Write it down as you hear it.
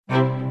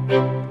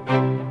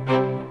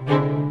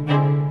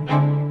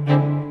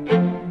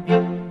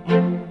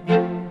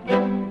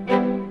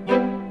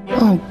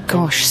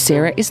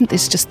Sarah, isn't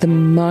this just the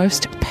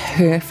most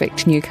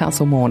perfect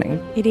Newcastle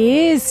morning? It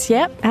is,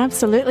 yep,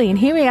 absolutely. And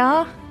here we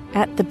are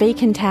at the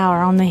Beacon Tower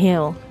on the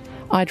hill.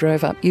 I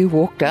drove up, you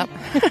walked up.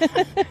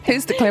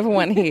 Who's the clever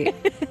one here?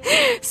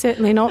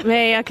 Certainly not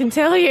me, I can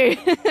tell you.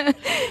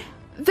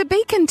 The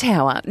Beacon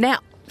Tower. Now,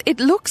 it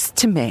looks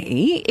to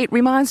me, it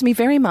reminds me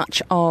very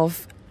much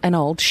of an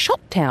old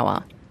shot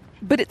tower.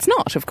 But it's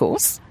not, of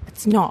course.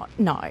 It's not,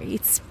 no.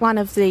 It's one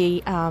of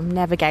the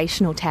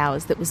navigational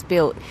towers that was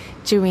built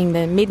during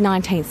the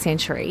mid-19th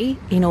century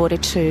in order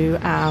to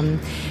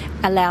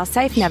allow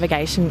safe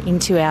navigation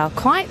into our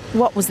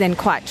what was then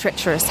quite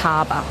treacherous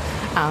harbour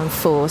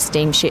for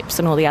steamships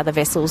and all the other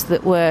vessels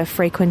that were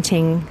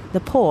frequenting the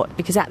port,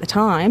 because at the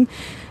time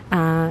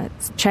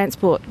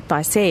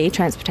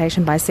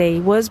transportation by sea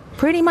was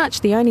pretty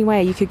much the only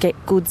way you could get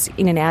goods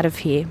in and out of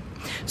here.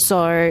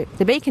 So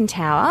the Beacon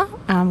Tower,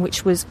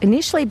 which was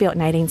initially built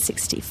in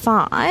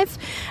 1865,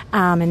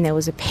 and there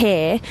was a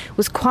pair,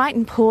 was quite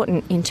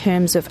important in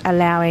terms of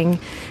allowing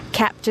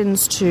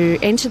captains to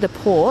enter the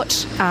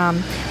port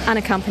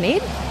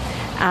unaccompanied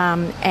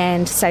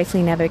and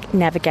safely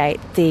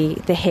navigate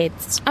the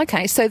heads.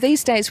 Okay, so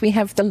these days we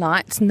have the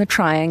lights and the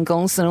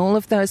triangles and all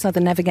of those other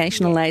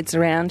navigational aids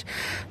around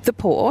the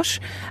port.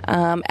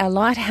 Our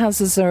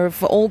lighthouses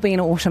have all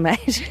been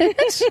automated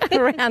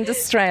around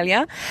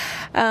Australia.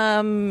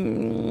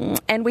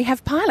 And we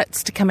have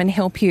pilots to come and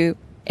help you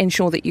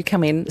ensure that you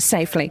come in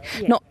safely.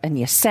 Yeah. And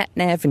your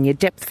sat-nav and your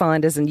depth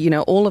finders and,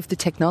 all of the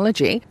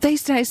technology.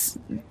 These days,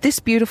 this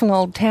beautiful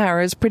old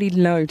tower is pretty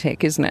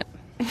low-tech, isn't it?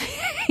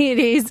 It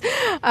is.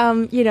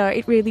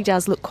 It really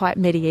does look quite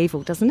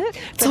medieval, doesn't it?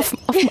 It's off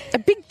a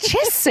big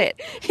chess set.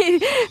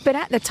 But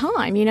at the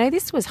time,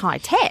 this was high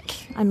tech.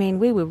 I mean,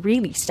 we were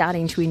really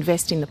starting to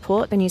invest in the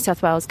port. The New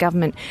South Wales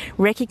government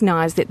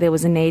recognised that there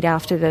was a need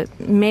after the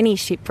many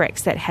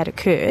shipwrecks that had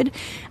occurred,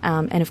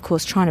 and of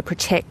course trying to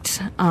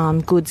protect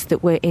goods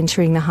that were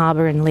entering the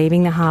harbour and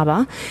leaving the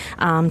harbour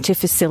to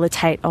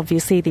facilitate,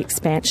 obviously, the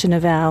expansion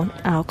of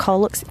our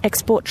coal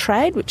export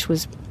trade, which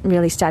was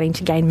really starting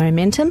to gain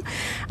momentum.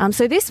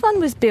 So this one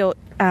was built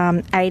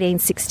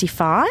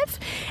 1865,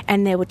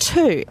 and there were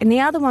two. And the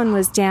other one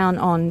was down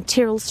on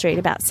Tyrrell Street,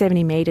 about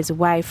 70 metres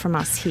away from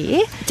us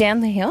here.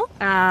 Down the hill?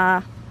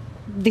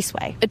 This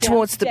way.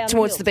 Towards the beach?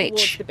 Towards the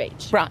beach.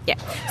 Right. Yeah.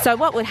 So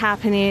what would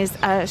happen is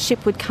a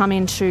ship would come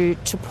into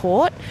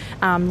port,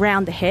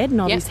 round the head,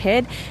 Nobby's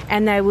Head,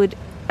 and they would,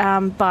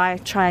 by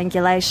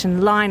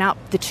triangulation, line up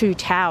the two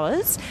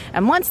towers.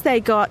 And once they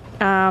got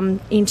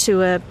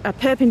into a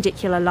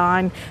perpendicular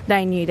line,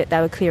 they knew that they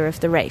were clear of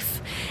the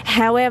reef.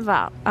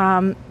 However,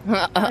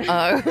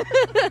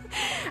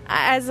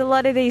 as a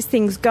lot of these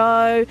things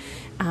go,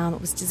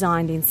 it was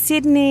designed in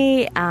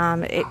Sydney.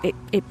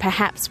 It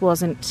perhaps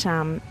wasn't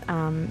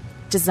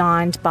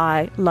designed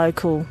by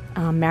local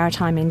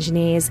maritime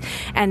engineers,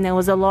 and there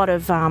was a lot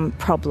of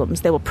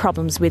problems. There were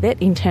problems with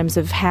it in terms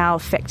of how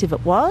effective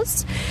it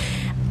was.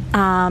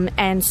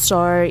 And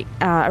so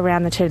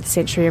around the turn of the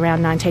century,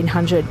 around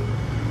 1900,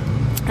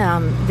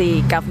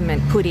 the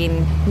government put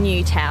in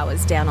new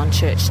towers down on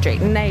Church Street,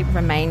 and they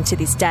remain to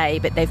this day,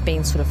 but they've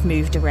been sort of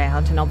moved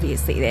around, and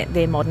obviously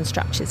they're modern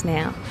structures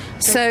now.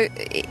 So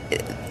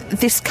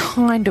this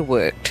kind of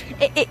worked?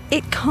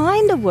 It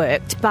kind of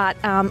worked, but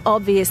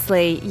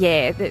obviously,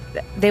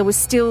 there was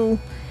still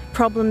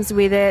problems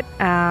with it.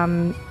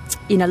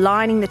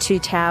 Lining the two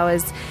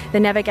towers, the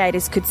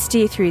navigators could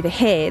steer through the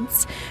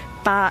heads,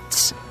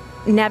 but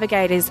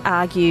navigators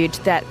argued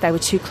that they were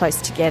too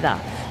close together.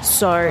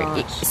 So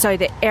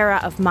the error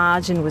of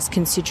margin was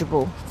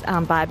considerable,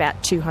 by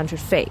about 200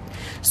 feet.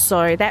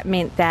 So that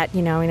meant that,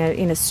 in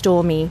a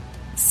stormy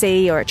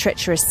sea or a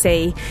treacherous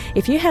sea,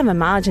 if you have a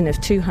margin of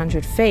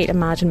 200 feet, a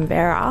margin of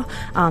error,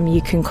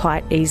 you can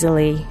quite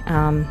easily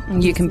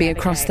you can be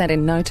across that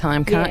in no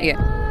time, can't you?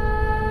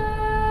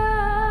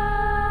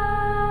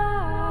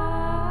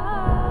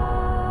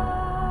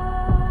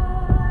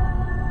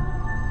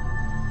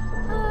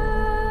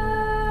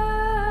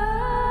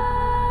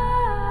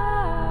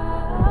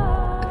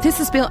 This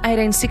is built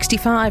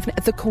 1865.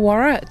 The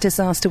Kawara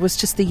disaster was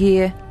just the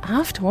year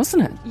after,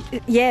 wasn't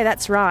it? Yeah,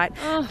 that's right.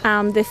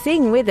 Oh. The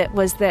thing with it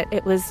was that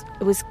it was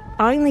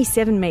only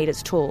 7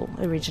 metres tall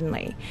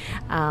originally,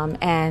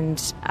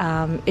 and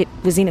it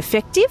was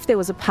ineffective. There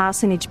was a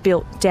parsonage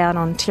built down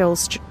on Tyrrell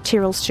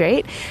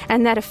Street,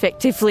 and that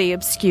effectively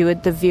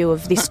obscured the view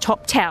of this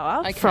top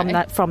tower from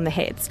the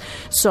heads.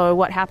 So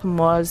what happened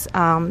was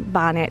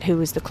Barnett, who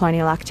was the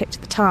colonial architect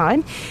at the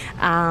time,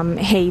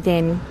 he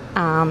then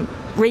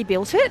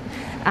rebuilt it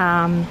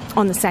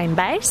on the same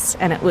base,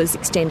 and it was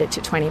extended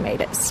to 20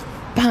 metres.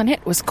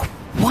 Barnett was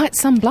quite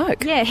some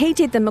bloke. Yeah, he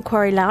did the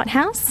Macquarie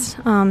Lighthouse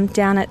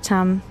down at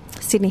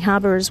Sydney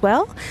Harbour as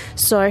well.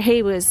 So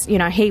he was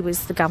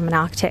the government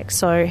architect,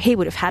 so he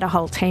would have had a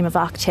whole team of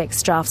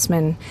architects,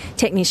 draftsmen,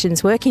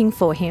 technicians working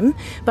for him.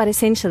 But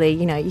essentially,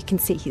 you can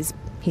see his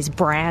his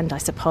brand, I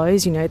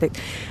suppose. You know, that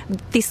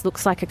this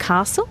looks like a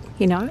castle,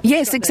 you know.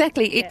 Yes,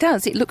 exactly. It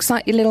does. It looks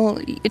like your little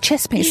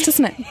chess piece,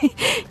 doesn't it?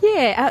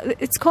 Yeah,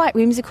 it's quite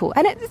whimsical.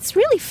 And it's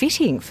really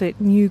fitting for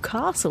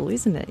Newcastle,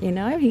 isn't it? You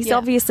know, he's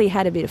obviously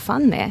had a bit of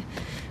fun there,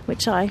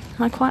 which I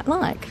quite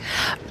like.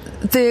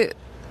 The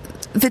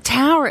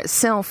tower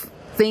itself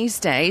these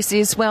days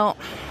is, well,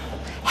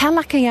 how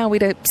lucky are we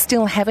to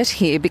still have it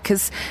here?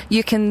 Because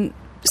you can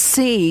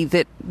see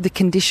that the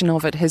condition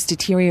of it has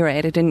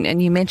deteriorated,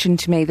 and you mentioned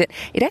to me that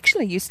it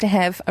actually used to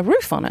have a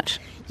roof on it.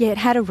 Yeah, it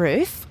had a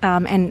roof,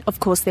 and of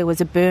course there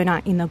was a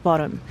burner in the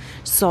bottom.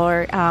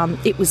 So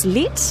it was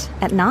lit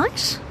at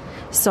night,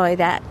 so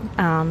that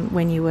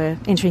when you were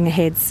entering the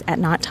heads at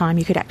night time,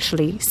 you could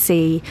actually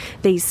see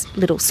these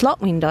little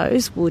slot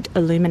windows would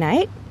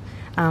illuminate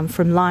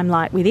from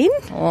limelight within.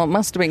 Oh, it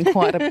must have been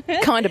quite a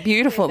kind of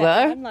beautiful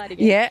though.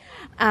 Yeah,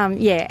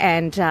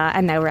 and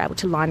they were able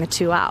to line the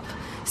two up.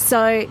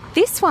 So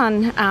this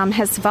one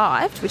has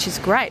survived, which is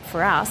great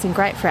for us and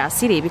great for our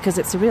city because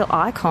it's a real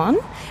icon,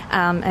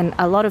 and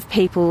a lot of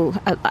people,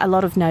 a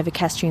lot of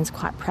Novocastrians are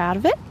quite proud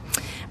of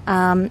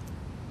it.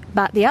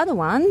 But the other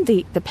one,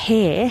 the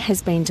pair,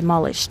 has been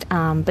demolished,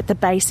 but the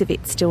base of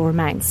it still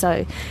remains.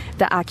 So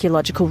the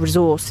archaeological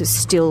resource is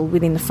still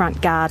within the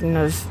front garden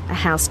of a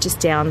house just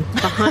down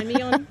behind me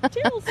on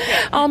Tyrrell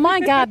Street. Oh, my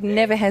garden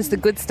never has the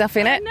good stuff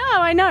in it.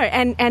 I know.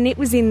 And it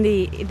was in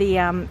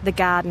the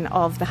garden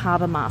of the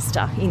harbour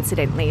master,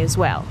 incidentally, as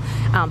well.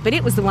 But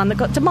it was the one that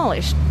got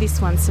demolished.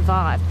 This one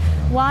survived.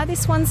 Why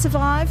this one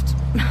survived?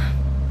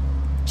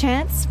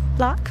 Chance,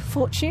 luck,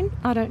 fortune,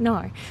 I don't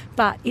know.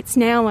 But it's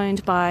now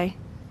owned by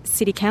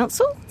City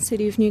Council,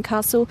 City of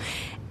Newcastle,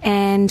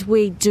 and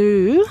we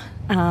do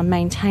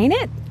maintain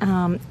it,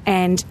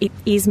 and it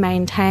is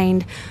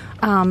maintained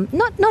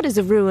not as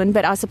a ruin,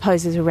 but I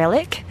suppose as a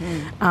relic.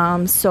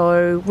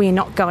 So we're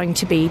not going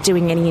to be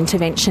doing any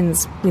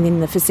interventions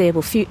within the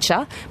foreseeable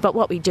future, but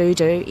what we do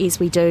is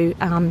we do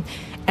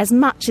as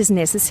much as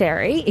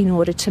necessary in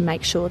order to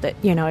make sure that,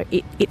 you know,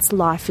 its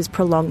life is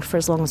prolonged for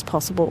as long as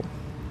possible.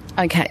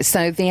 Okay,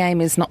 so the aim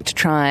is not to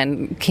try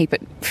and keep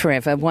it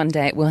forever. One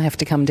day it will have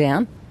to come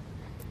down?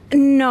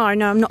 No,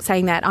 I'm not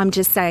saying that. I'm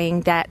just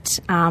saying that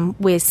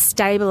we're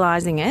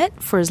stabilising it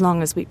for as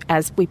long as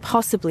we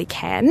possibly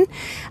can,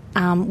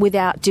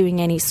 without doing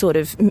any sort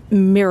of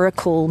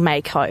miracle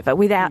makeover,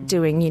 without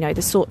doing, you know,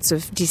 the sorts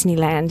of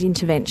Disneyland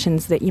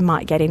interventions that you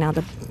might get in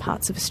other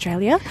parts of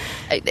Australia.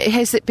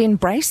 Has it been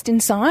braced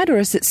inside, or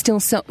is it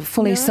still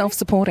fully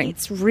self-supporting?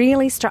 It's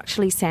really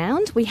structurally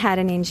sound. We had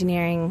an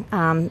engineering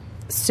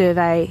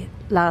survey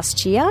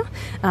last year.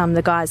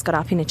 The guys got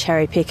up in a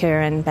cherry picker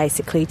and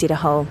basically did a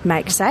whole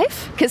make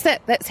safe. Because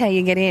that's how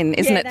you get in,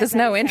 isn't it? There's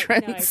no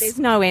entrance. No, there's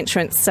no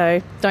entrance,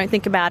 so don't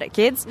think about it,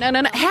 kids. No.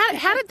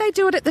 How did they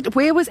do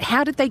it?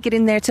 How did they get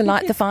in there to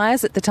light the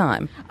fires at the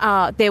time?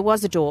 There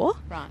was a door.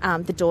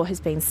 Right. The door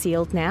has been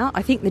sealed now.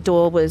 I think the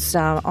door was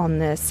on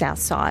the south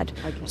side,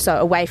 so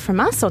away from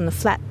us on the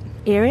flat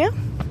area.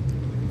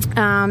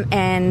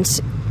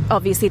 And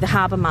obviously the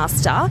harbour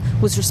master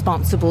was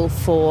responsible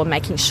for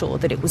making sure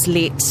that it was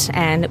lit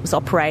and it was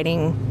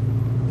operating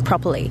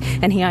properly,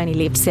 and he only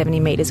lived 70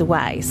 metres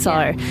away,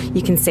 so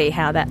you can see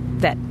how that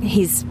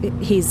his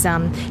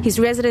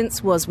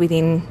residence was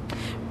within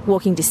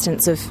walking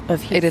distance of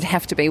his... It'd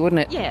have to be,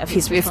 wouldn't it? Yeah, of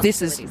his if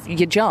this is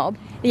your job.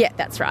 Yeah,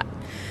 that's right.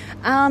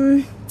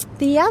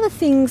 The other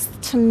things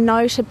to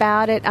note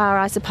about it are,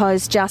 I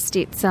suppose, just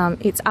its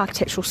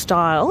architectural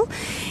style,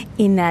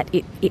 in that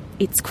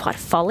it's quite a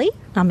folly.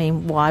 I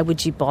mean, why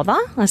would you bother,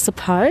 I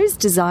suppose,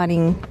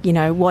 designing, you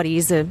know, what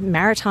is a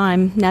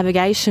maritime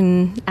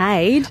navigation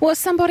aid? Well,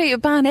 somebody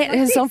at Barnett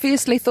has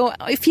obviously thought,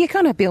 if you're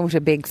going to build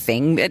a big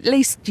thing, at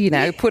least, you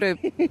know, put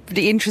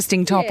the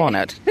interesting top on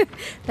it.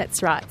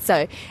 That's right.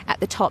 So at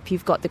the top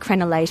you've got the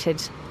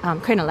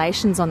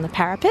crenellations on the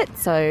parapet,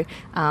 so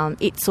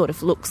it sort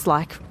of looks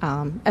like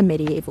a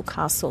medieval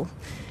castle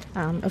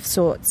of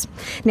sorts.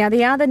 Now,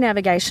 the other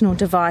navigational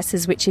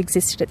devices which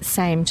existed at the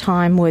same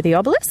time were the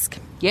obelisk.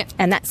 Yep.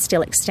 And that's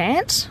still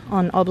extant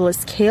on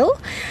Obelisk Hill,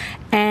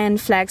 and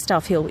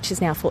Flagstaff Hill, which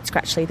is now Fort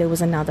Scratchley. There was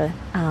another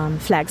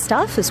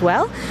Flagstaff as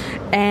well.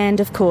 And,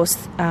 of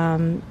course,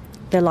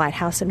 the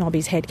lighthouse at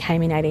Nobby's Head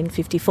came in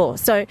 1854.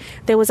 So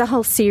there was a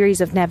whole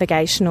series of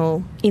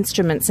navigational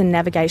instruments and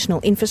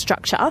navigational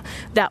infrastructure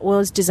that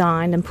was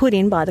designed and put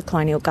in by the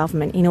colonial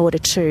government in order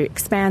to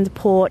expand the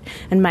port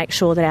and make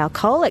sure that our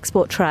coal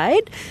export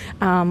trade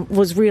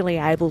was really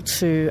able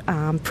to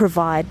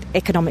provide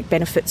economic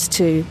benefits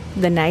to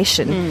the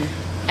nation.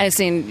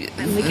 As in,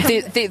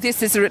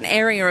 this is an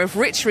area of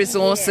rich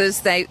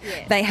resources. They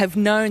have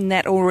known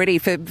that already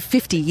for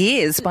 50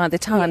 years by the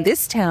time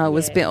this tower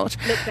was built.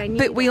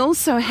 But we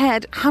also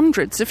had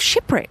hundreds of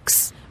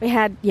shipwrecks. We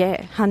had,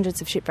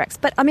 hundreds of shipwrecks.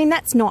 But, I mean,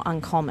 that's not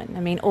uncommon. I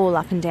mean, all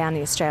up and down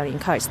the Australian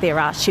coast there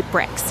are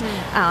shipwrecks.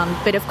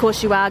 But, of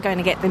course, you are going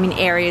to get them in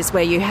areas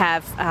where you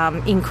have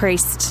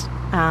increased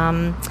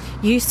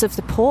use of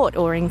the port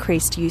or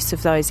increased use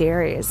of those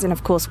areas. And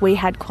of course, we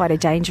had quite a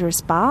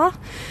dangerous bar.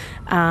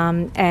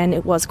 And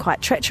it was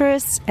quite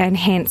treacherous, and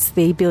hence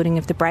the building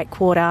of the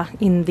breakwater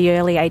in the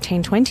early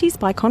 1820s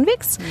by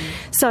convicts.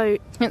 So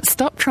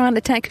stop trying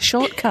to take a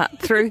shortcut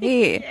through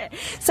here.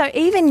 So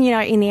even,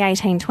 in the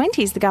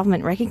 1820s, the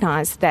government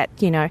recognised that,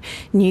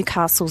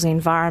 Newcastle's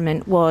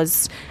environment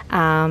was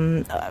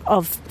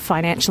of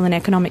financial and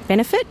economic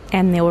benefit,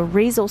 and there were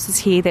resources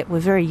here that were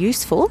very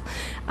useful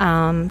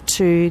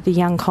to the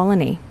young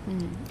colony.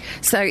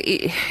 So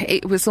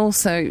it was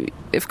also,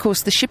 of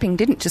course, the shipping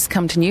didn't just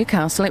come to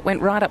Newcastle, it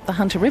went right up the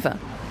Hunter River.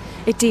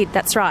 It did,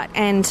 that's right.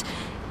 And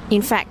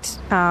in fact,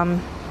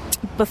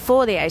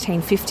 before the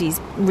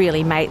 1850s,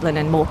 really Maitland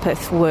and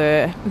Morpeth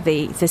were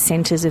the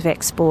centres of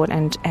export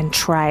and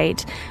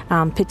trade,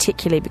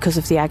 particularly because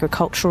of the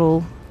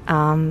agricultural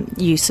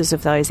uses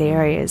of those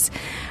areas.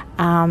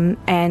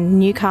 And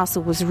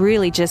Newcastle was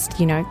really just,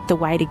 the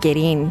way to get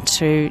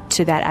into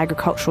that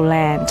agricultural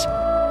land.